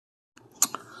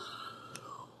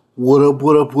What up,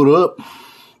 what up, what up?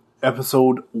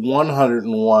 Episode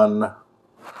 101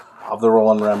 of the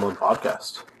Rollin' Ramblin'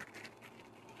 Podcast.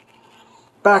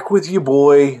 Back with your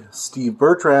boy, Steve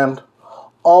Bertrand,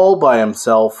 all by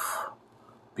himself,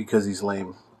 because he's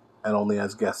lame, and only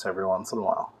has guests every once in a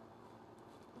while.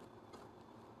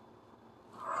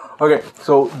 Okay,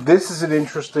 so this is an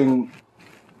interesting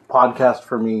podcast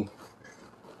for me,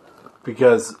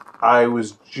 because I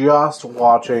was just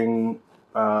watching...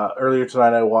 earlier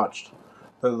tonight I watched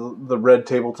the Red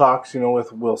Table Talks,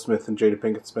 with Will Smith and Jada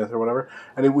Pinkett Smith or whatever.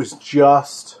 And it was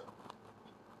just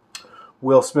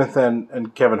Will Smith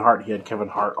and Kevin Hart. He had Kevin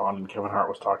Hart on, and Kevin Hart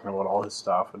was talking about all his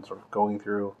stuff and sort of going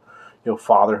through,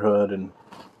 fatherhood and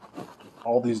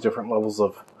all these different levels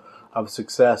of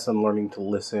success and learning to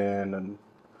listen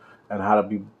and how to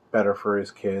be better for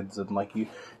his kids. And like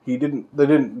they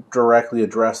didn't directly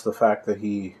address the fact that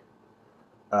he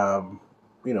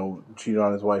cheated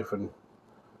on his wife and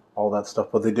all that stuff,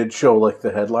 but they did show like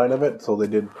the headline of it, so they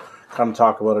did kind of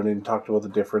talk about it and talked about the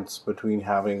difference between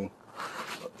having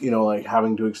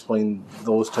to explain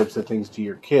those types of things to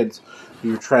your kids,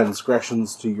 your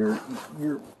transgressions to your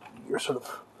sort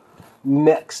of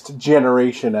next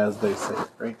generation, as they say,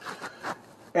 right?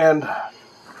 And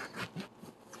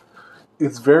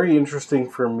it's very interesting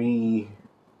for me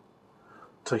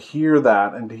to hear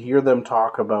that and to hear them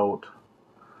talk about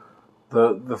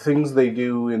the things they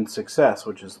do in success,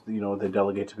 which is, they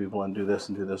delegate to people and do this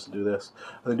and do this and do this.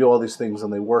 And they do all these things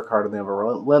and they work hard and they have a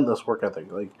relentless work ethic.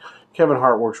 Like, Kevin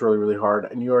Hart works really, really hard,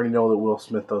 and you already know that Will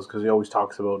Smith does, because he always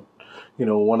talks about,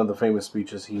 one of the famous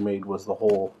speeches he made was the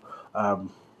whole, I'm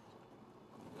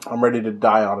ready to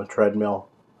die on a treadmill,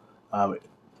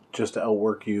 just to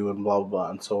outwork you and blah, blah, blah.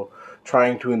 And so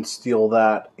trying to instill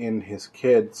that in his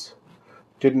kids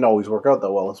didn't always work out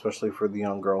that well, especially for the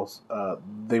young girls.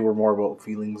 They were more about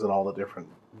feelings and all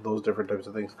those different types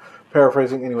of things.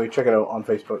 Paraphrasing, anyway, check it out on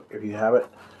Facebook if you have it.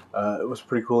 It was a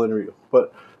pretty cool interview.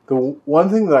 But the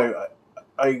one thing that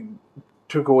I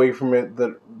took away from it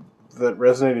that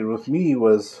resonated with me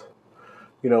was,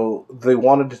 they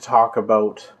wanted to talk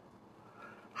about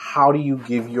how do you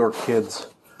give your kids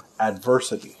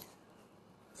adversity,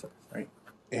 right?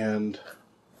 And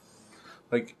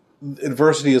like,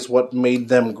 adversity is what made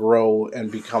them grow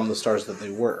and become the stars that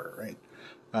they were, right?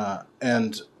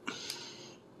 And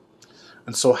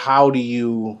so how do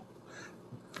you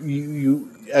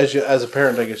as a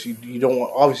parent, I guess you don't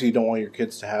want your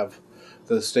kids to have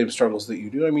the same struggles that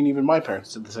you do. I mean, even my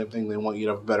parents did the same thing. They want you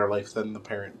to have a better life than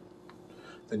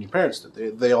your parents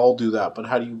did. They all do that, but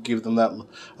how do you give them that,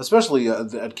 especially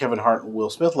at Kevin Hart and Will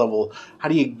Smith level, how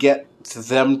do you get to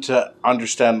them to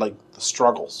understand, like, the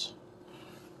struggles?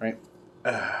 Right,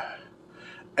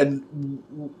 and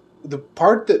the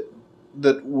part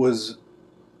that was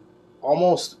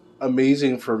almost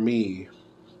amazing for me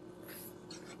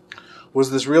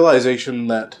was this realization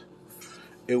that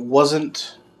it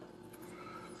wasn't,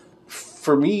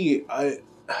 for me,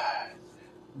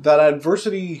 that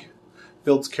adversity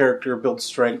builds character, builds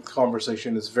strength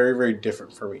conversation is very, very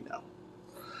different for me now.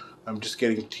 I'm just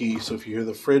getting tea, so if you hear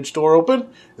the fridge door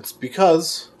open, it's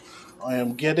because I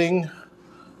am getting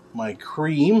my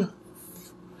cream,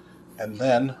 and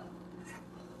then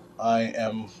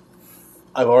I've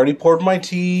already poured my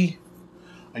tea.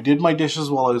 I did my dishes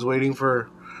while I was waiting for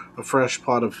a fresh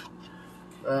pot of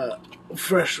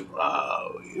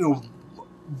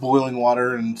boiling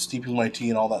water and steeping my tea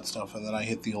and all that stuff, and then I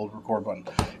hit the old record button.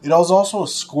 It was also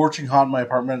scorching hot in my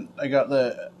apartment. I got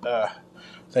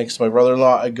thanks to my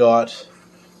brother-in-law, I got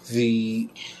the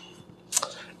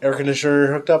air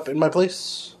conditioner hooked up in my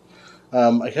place.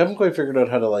 I haven't quite figured out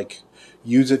how to,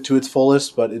 use it to its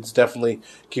fullest, but it's definitely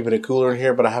keeping it cooler in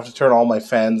here. But I have to turn all my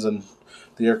fans and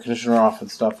the air conditioner off and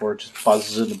stuff, or it just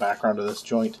buzzes in the background of this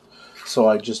joint. So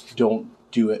I just don't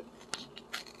do it.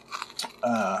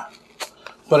 But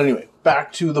anyway,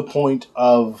 back to the point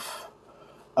of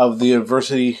the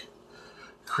adversity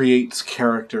creates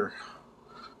character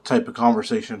type of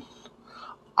conversation.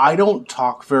 I don't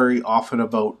talk very often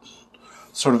about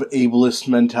sort of ableist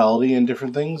mentality and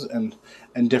different things and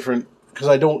different, because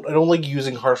I don't like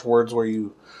using harsh words where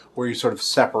you sort of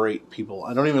separate people.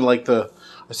 I don't even like I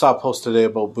saw a post today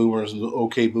about boomers and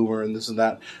okay boomer and this and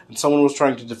that, and someone was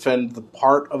trying to defend the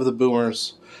part of the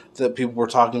boomers that people were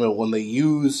talking about when they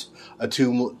use a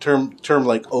term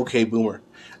like okay boomer.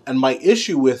 And my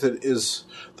issue with it is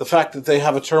the fact that they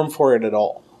have a term for it at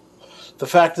all. The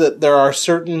fact that there are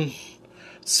certain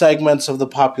segments of the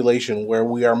population where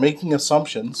we are making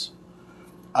assumptions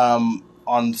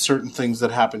on certain things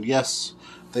that happened. Yes,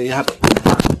 they had.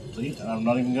 And I'm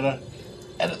not even gonna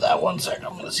edit that 1 second.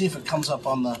 I'm gonna see if it comes up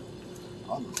on the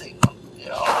thing.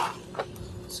 Yeah.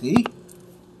 See?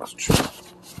 That's true.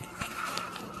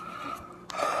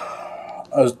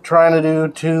 I was trying to do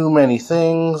too many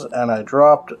things, and I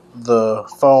dropped the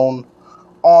phone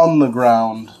on the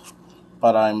ground,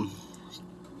 but I'm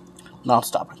not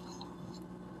stopping.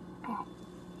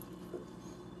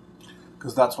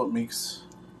 Because that's what makes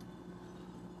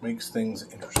things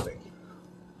interesting.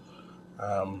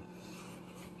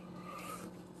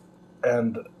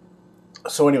 And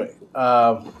so anyway,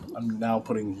 I'm now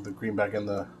putting the cream back in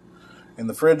the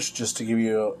fridge just to give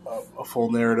you a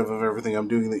full narrative of everything I'm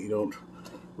doing that you don't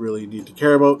really need to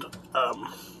care about. All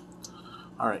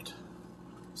right.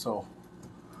 So,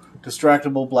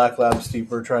 distractible Black Lab Steve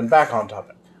Bertrand, back on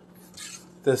topic.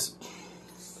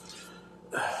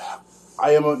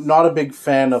 I am not a big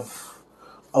fan of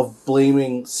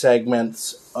blaming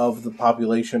segments of the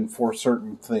population for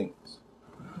certain things.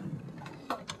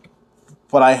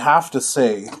 But I have to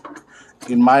say,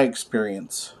 in my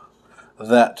experience,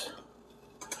 that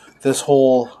this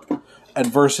whole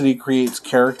adversity creates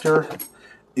character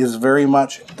is very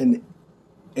much an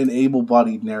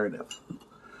able-bodied narrative.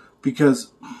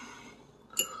 Because,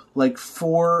 like,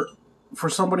 for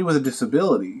somebody with a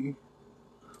disability,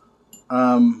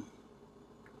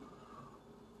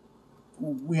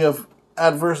 we have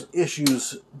adverse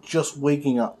issues just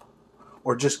waking up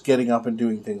or just getting up and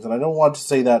doing things. And I don't want to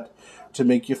say that to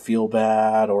make you feel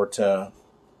bad or to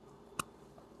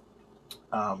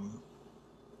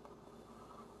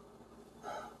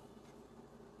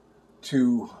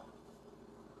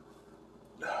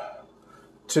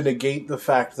negate the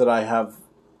fact that I have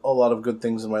a lot of good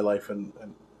things in my life and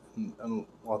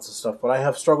lots of stuff. But I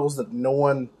have struggles that no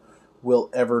one will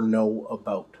ever know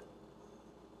about.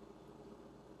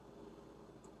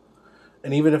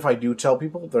 And even if I do tell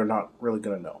people, they're not really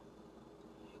going to know.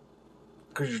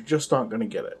 Because you're just not going to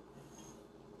get it.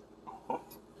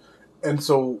 And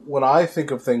so when I think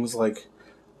of things like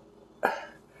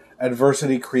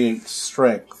adversity creates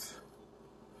strength,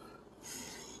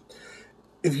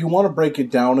 if you want to break it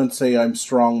down and say I'm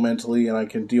strong mentally and I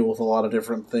can deal with a lot of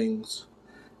different things,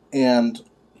 and,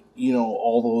 you know,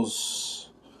 all those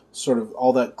sort of,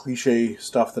 all that cliche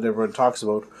stuff that everyone talks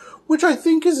about, which I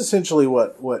think is essentially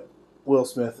what Will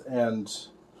Smith and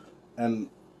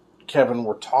Kevin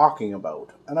were talking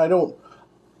about. And I don't,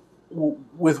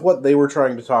 with what they were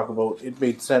trying to talk about, it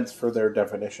made sense for their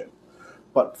definition.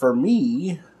 But for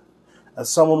me, as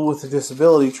someone with a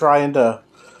disability trying to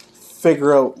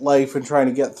figure out life and trying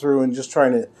to get through and just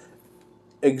trying to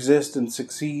exist and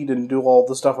succeed and do all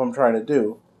the stuff I'm trying to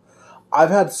do, I've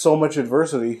had so much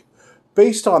adversity.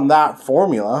 Based on that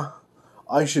formula,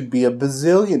 I should be a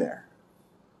bazillionaire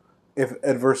if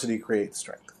adversity creates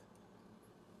strength.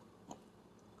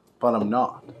 But I'm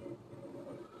not.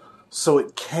 So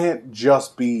it can't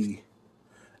just be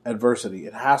adversity.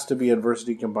 It has to be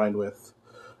adversity combined with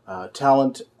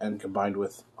talent and combined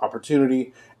with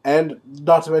opportunity, and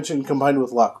not to mention combined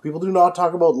with luck. People do not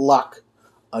talk about luck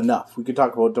enough. We could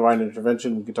talk about divine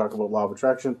intervention, we could talk about law of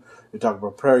attraction, we could talk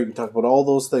about prayer, you can talk about all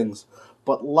those things.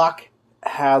 But luck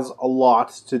has a lot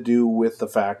to do with the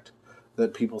fact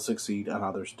that people succeed and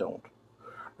others don't.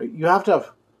 Right? You have to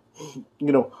have,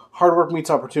 you know, hard work meets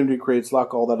opportunity creates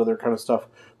luck, all that other kind of stuff.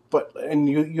 And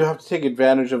you have to take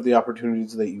advantage of the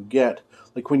opportunities that you get.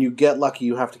 Like when you get lucky,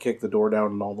 you have to kick the door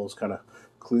down and all those kind of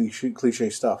cliche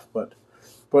stuff. But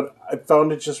I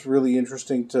found it just really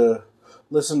interesting to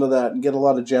listen to that and get a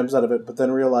lot of gems out of it, but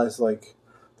then realize, like,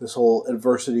 this whole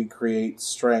adversity creates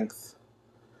strength.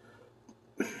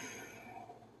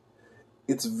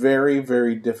 It's very,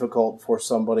 very difficult for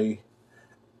somebody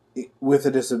with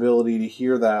a disability to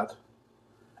hear that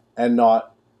and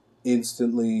not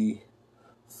instantly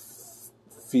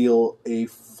feel a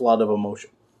flood of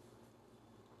emotion.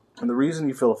 And the reason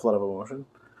you feel a flood of emotion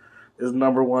is,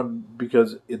 number one,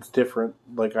 because it's different.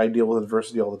 Like, I deal with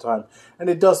adversity all the time. And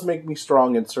it does make me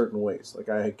strong in certain ways. Like,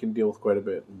 I can deal with quite a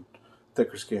bit and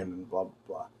thicker skin and blah, blah,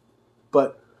 blah.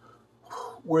 But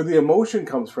where the emotion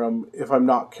comes from, if I'm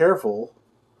not careful,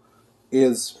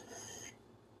 is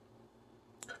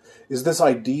this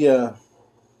idea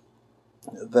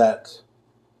that,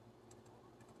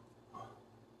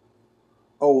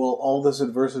 oh, well, all this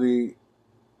adversity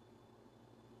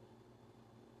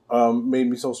made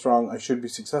me so strong, I should be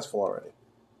successful already.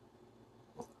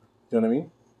 You know what I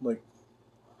mean?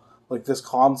 Like this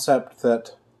concept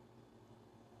that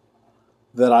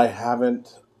I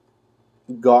haven't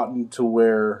gotten to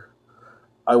where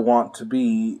I want to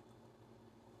be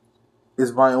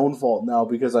is my own fault now,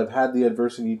 because I've had the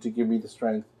adversity to give me the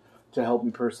strength to help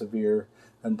me persevere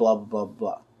and blah, blah, blah,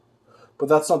 blah. But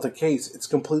that's not the case. It's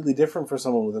completely different for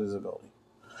someone with a disability.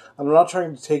 And I'm not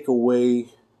trying to take away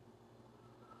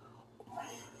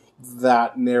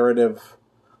that narrative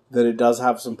that it does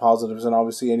have some positives, and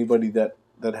obviously anybody that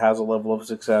has a level of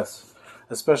success,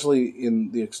 especially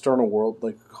in the external world,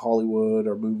 like Hollywood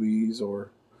or movies or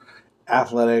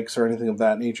athletics or anything of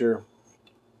that nature,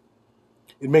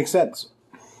 it makes sense.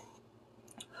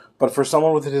 But for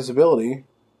someone with a disability,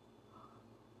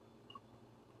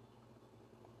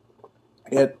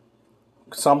 it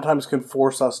sometimes can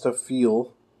force us to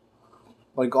feel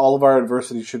like all of our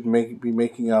adversity should be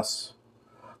making us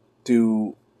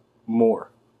do more.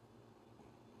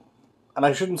 And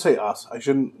I shouldn't say us. I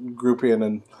shouldn't group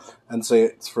in and say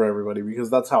it's for everybody, because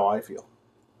that's how I feel.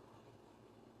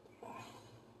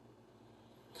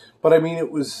 But I mean,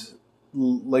 it was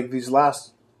like these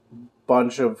last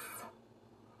bunch of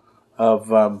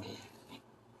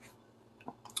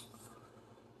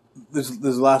this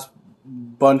last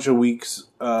bunch of weeks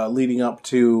leading up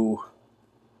to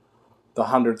the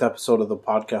 100th episode of the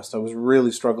podcast. I was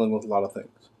really struggling with a lot of things.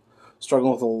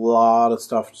 Struggling with a lot of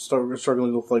stuff.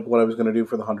 Struggling with like what I was going to do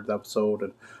for the 100th episode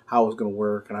and how it was going to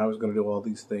work and how I was going to do all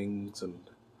these things. And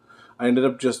I ended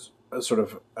up just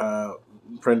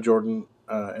friend Jordan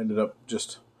ended up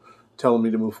just telling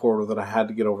me to move forward with it. I had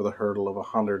to get over the hurdle of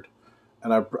 100.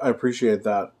 And I appreciate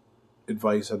that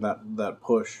advice and that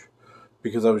push,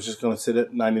 because I was just going to sit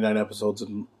at 99 episodes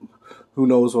and who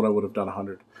knows when I would have done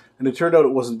 100. And it turned out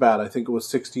it wasn't bad. I think it was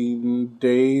 16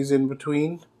 days in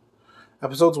between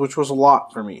episodes, which was a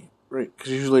lot for me, right?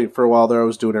 Because usually for a while there I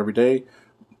was doing every day,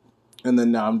 and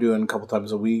then now I'm doing a couple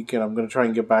times a week, and I'm going to try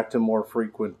and get back to more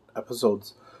frequent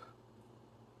episodes.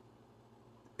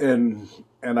 And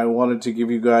I wanted to give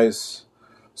you guys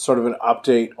sort of an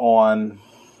update on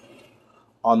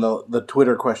the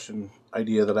Twitter question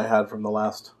idea that I had from the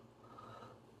last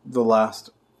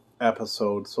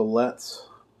episode. So let's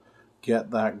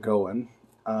get that going.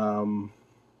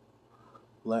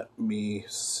 Let me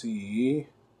see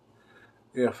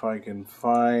if I can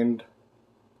find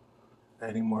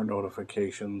any more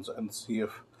notifications and see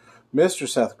if Mr.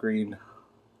 Seth Green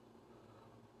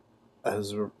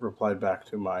has replied back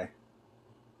to my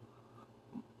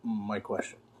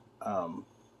question.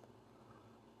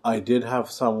 I did have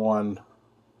someone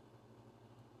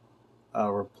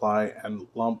reply and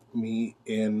lump me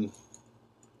in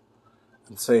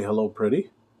and say hello, pretty,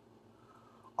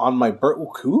 on my birthday.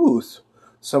 Coos.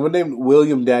 Someone named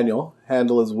William Daniel,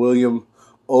 handle is William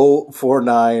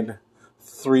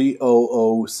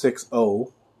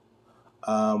 049-30060,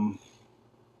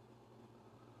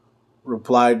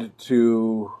 replied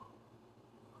to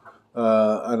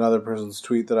another person's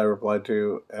tweet that I replied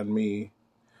to and me,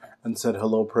 and said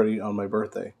hello, pretty, on my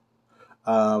birthday.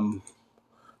 So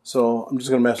I'm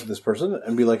just going to mess with this person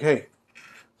and be like, hey,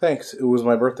 thanks, it was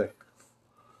my birthday.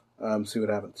 See what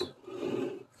happens.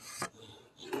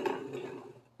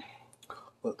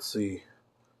 Let's see.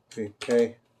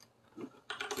 Okay.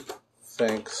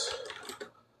 Thanks.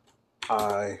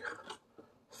 I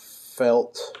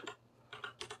felt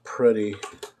pretty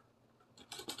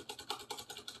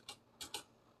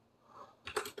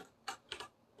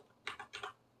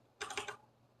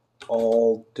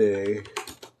all day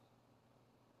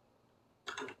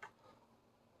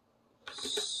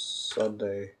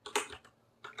Sunday.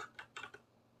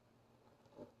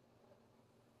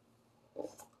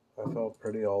 I felt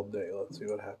pretty all day. Let's see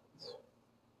what happens.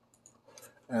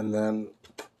 And then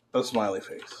a smiley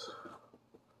face.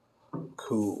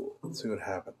 Cool. Let's see what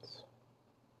happens.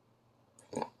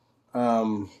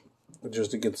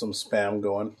 Just to get some spam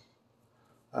going.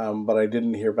 But I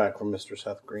didn't hear back from Mr.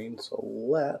 Seth Green, so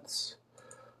let's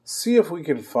see if we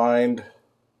can find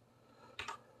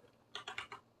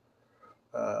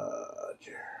Jeremy.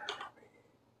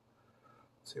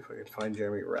 Let's see if I can find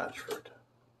Jeremy Ratchford.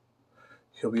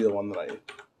 He'll be the one that I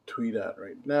tweet at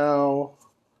right now.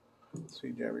 Let's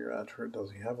see, Jeremy Ratchford.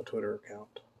 Does he have a Twitter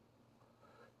account?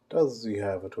 Does he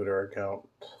have a Twitter account?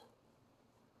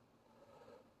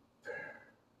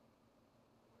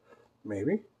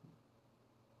 Maybe.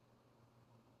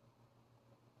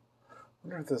 I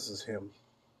wonder if this is him.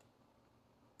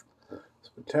 He's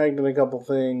been tagged in a couple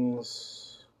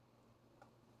things.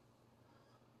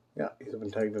 Yeah, he's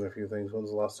been tagged in a few things. When's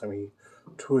the last time he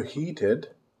tweeted?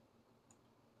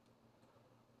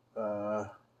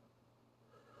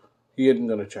 He isn't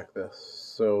going to check this.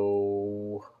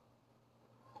 So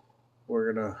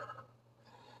we're going to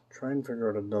try and figure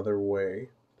out another way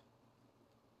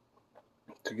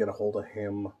to get a hold of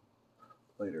him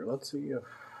later. Let's see if...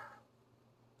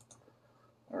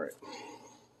 Alright.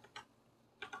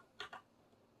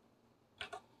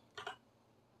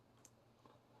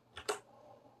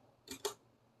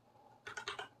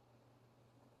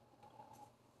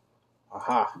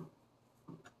 Aha.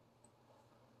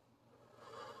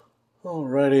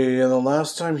 Alrighty, and the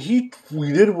last time he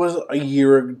tweeted was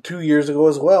 2 years ago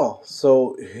as well.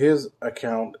 So his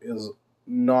account is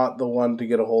not the one to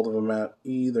get a hold of him at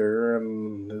either,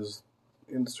 and his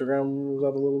Instagram was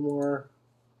out a little more.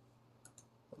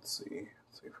 Let's see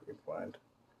if we can find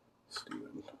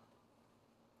Steven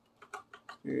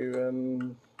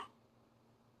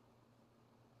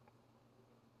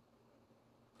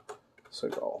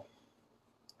Seagal.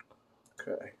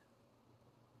 Okay.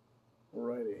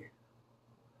 Alrighty.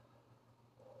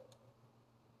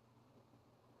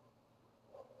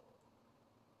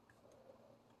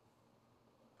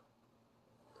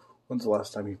 When's the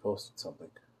last time he posted something?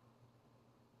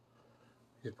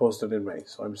 He posted in May,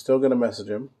 so I'm still gonna message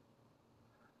him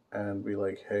and be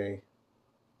like, "Hey,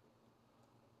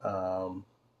 I'm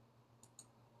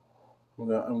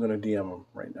gonna DM him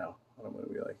right now. And I'm gonna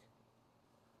be like,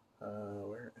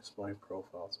 where is my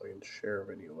profile so I can share a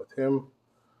video with him?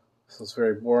 This is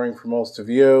very boring for most of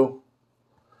you,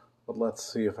 but let's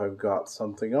see if I've got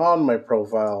something on my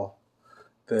profile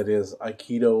that is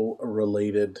Aikido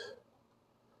related.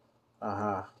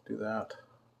 Aha, do that.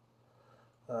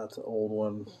 That's an old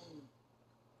one.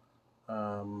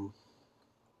 There's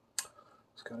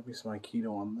got to be some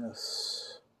Aikido on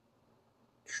this.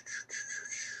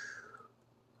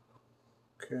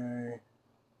 Okay.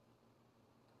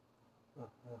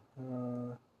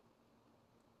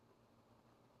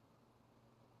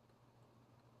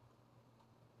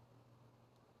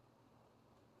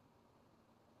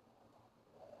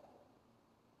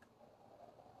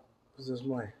 This is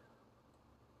my...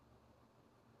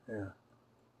 Yeah.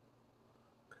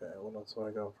 Okay, what else do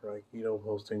I got for Aikido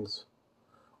postings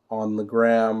on the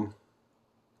gram?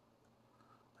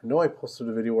 I know I posted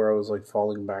a video where I was like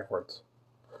falling backwards.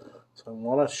 So I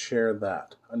want to share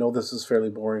that. I know this is fairly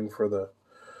boring for the...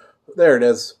 There it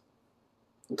is.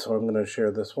 So I'm going to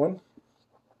share this one.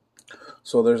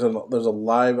 So there's a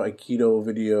live Aikido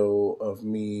video of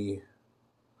me.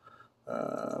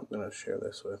 I'm going to share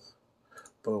this with.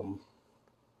 Boom.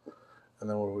 And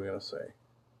then what are we going to say?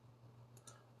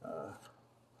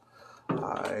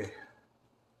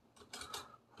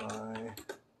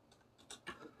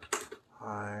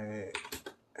 I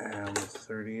am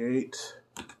 38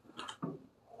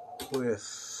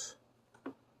 with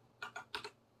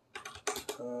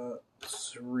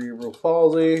cerebral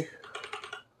palsy.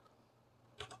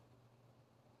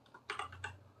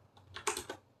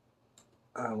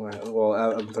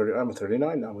 I'm 30. I'm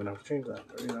 39 now. I'm gonna have to change that.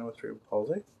 39 with cerebral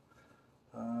palsy.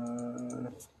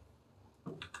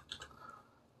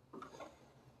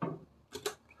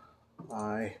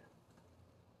 I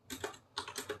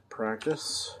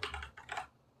practice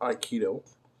Aikido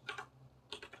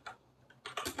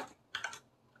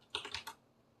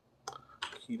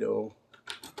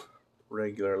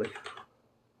regularly.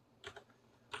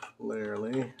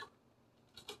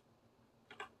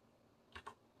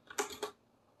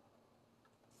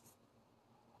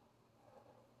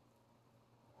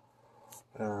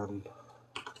 And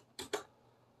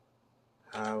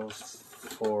have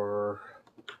for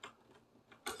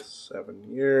 7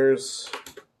 years.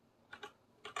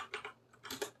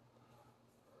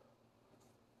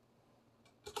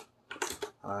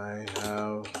 I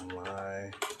have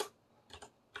my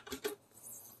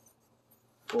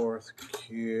 4th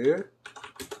kyu.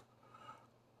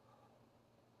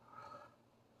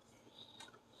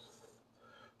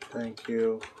 Thank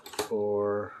you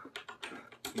for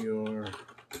your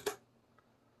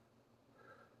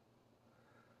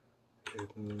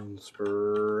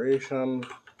inspiration.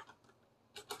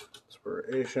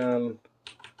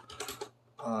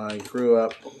 I grew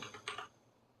up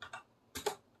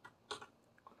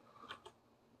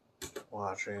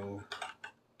watching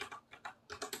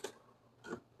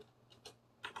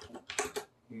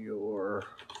your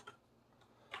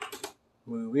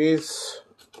movies.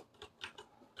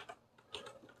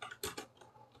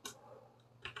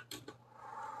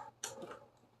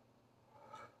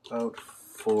 Out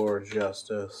for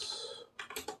Justice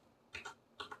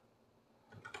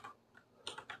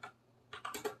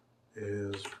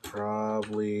is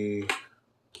probably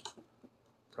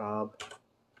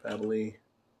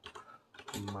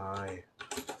my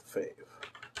fave.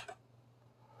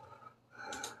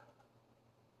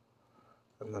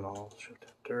 And then I'll shift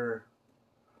enter.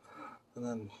 And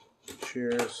then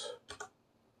cheers.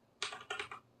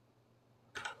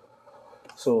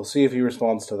 So we'll see if he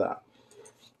responds to that.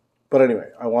 But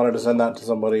anyway, I wanted to send that to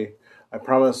somebody. I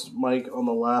promised Mike on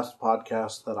the last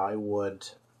podcast that I would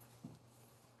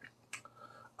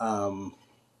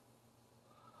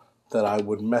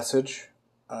message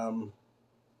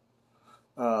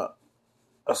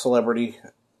a celebrity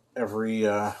every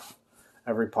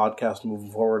podcast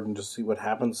moving forward and just see what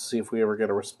happens, see if we ever get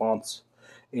a response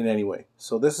in any way.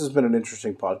 So this has been an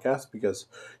interesting podcast because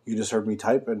you just heard me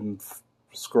type and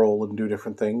scroll and do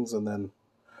different things, and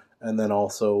then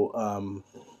also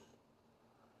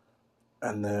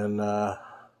and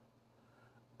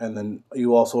then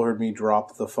you also heard me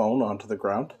drop the phone onto the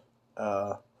ground.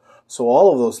 So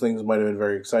all of those things might have been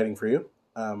very exciting for you.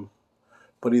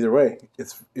 But either way,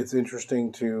 it's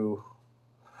interesting to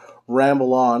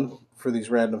ramble on for these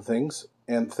random things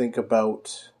and think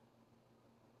about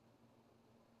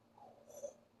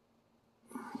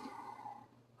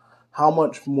how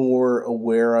much more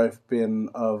aware I've been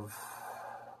of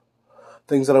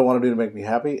things that I want to do to make me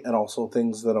happy, and also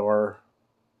things that are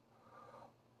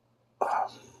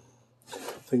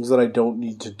things that I don't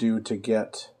need to do to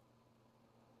get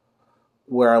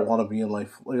where I want to be in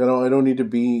life. Like I don't need to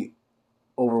be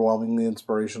overwhelmingly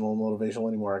inspirational and motivational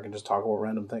anymore. I can just talk about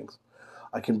random things.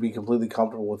 I can be completely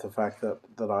comfortable with the fact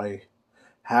that I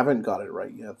haven't got it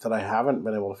right yet, that I haven't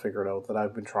been able to figure it out, that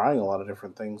I've been trying a lot of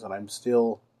different things, and I'm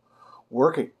still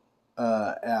working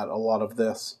at a lot of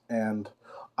this. And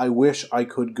I wish I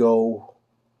could go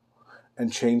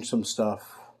and change some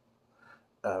stuff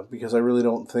because I really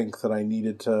don't think that I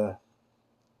needed to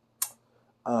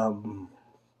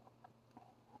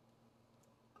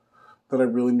that I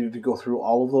really needed to go through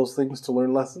all of those things to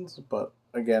learn lessons. But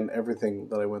again, everything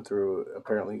that I went through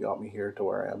apparently got me here to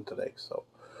where I am today. So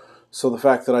the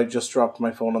fact that I just dropped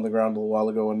my phone on the ground a little while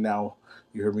ago and now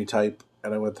you heard me type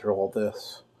and I went through all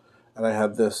this and I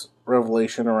had this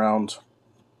revelation around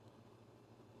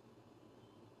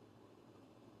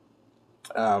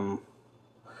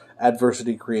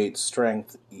adversity creates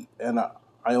strength, and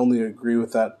I only agree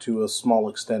with that to a small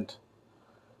extent.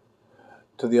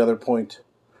 To the other point,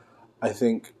 I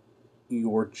think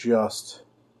you're just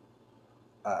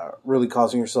really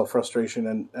causing yourself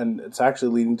frustration, and it's actually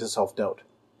leading to self-doubt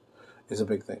is a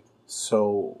big thing.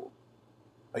 So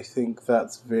I think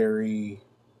that's very,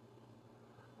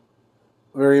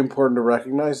 very important to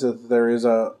recognize that there is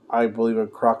I believe, a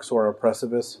crux or a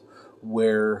precipice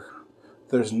where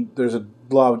there's a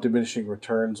law of diminishing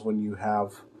returns when you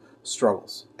have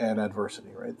struggles and adversity,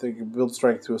 right? They can build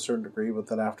strength to a certain degree, but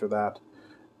then after that,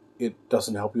 it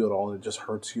doesn't help you at all, and it just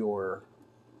hurts your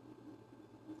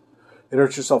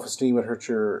self-esteem, it hurts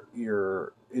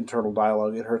your internal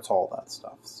dialogue, it hurts all that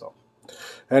stuff. So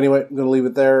anyway, I'm going to leave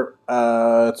it there.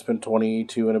 It's been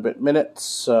 22 and a bit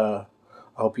minutes. I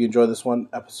hope you enjoyed this one,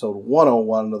 episode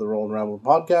 101 of the Rollin' Ramblin'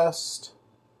 Podcast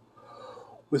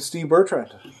with Steve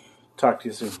Bertrand. Talk to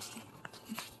you soon.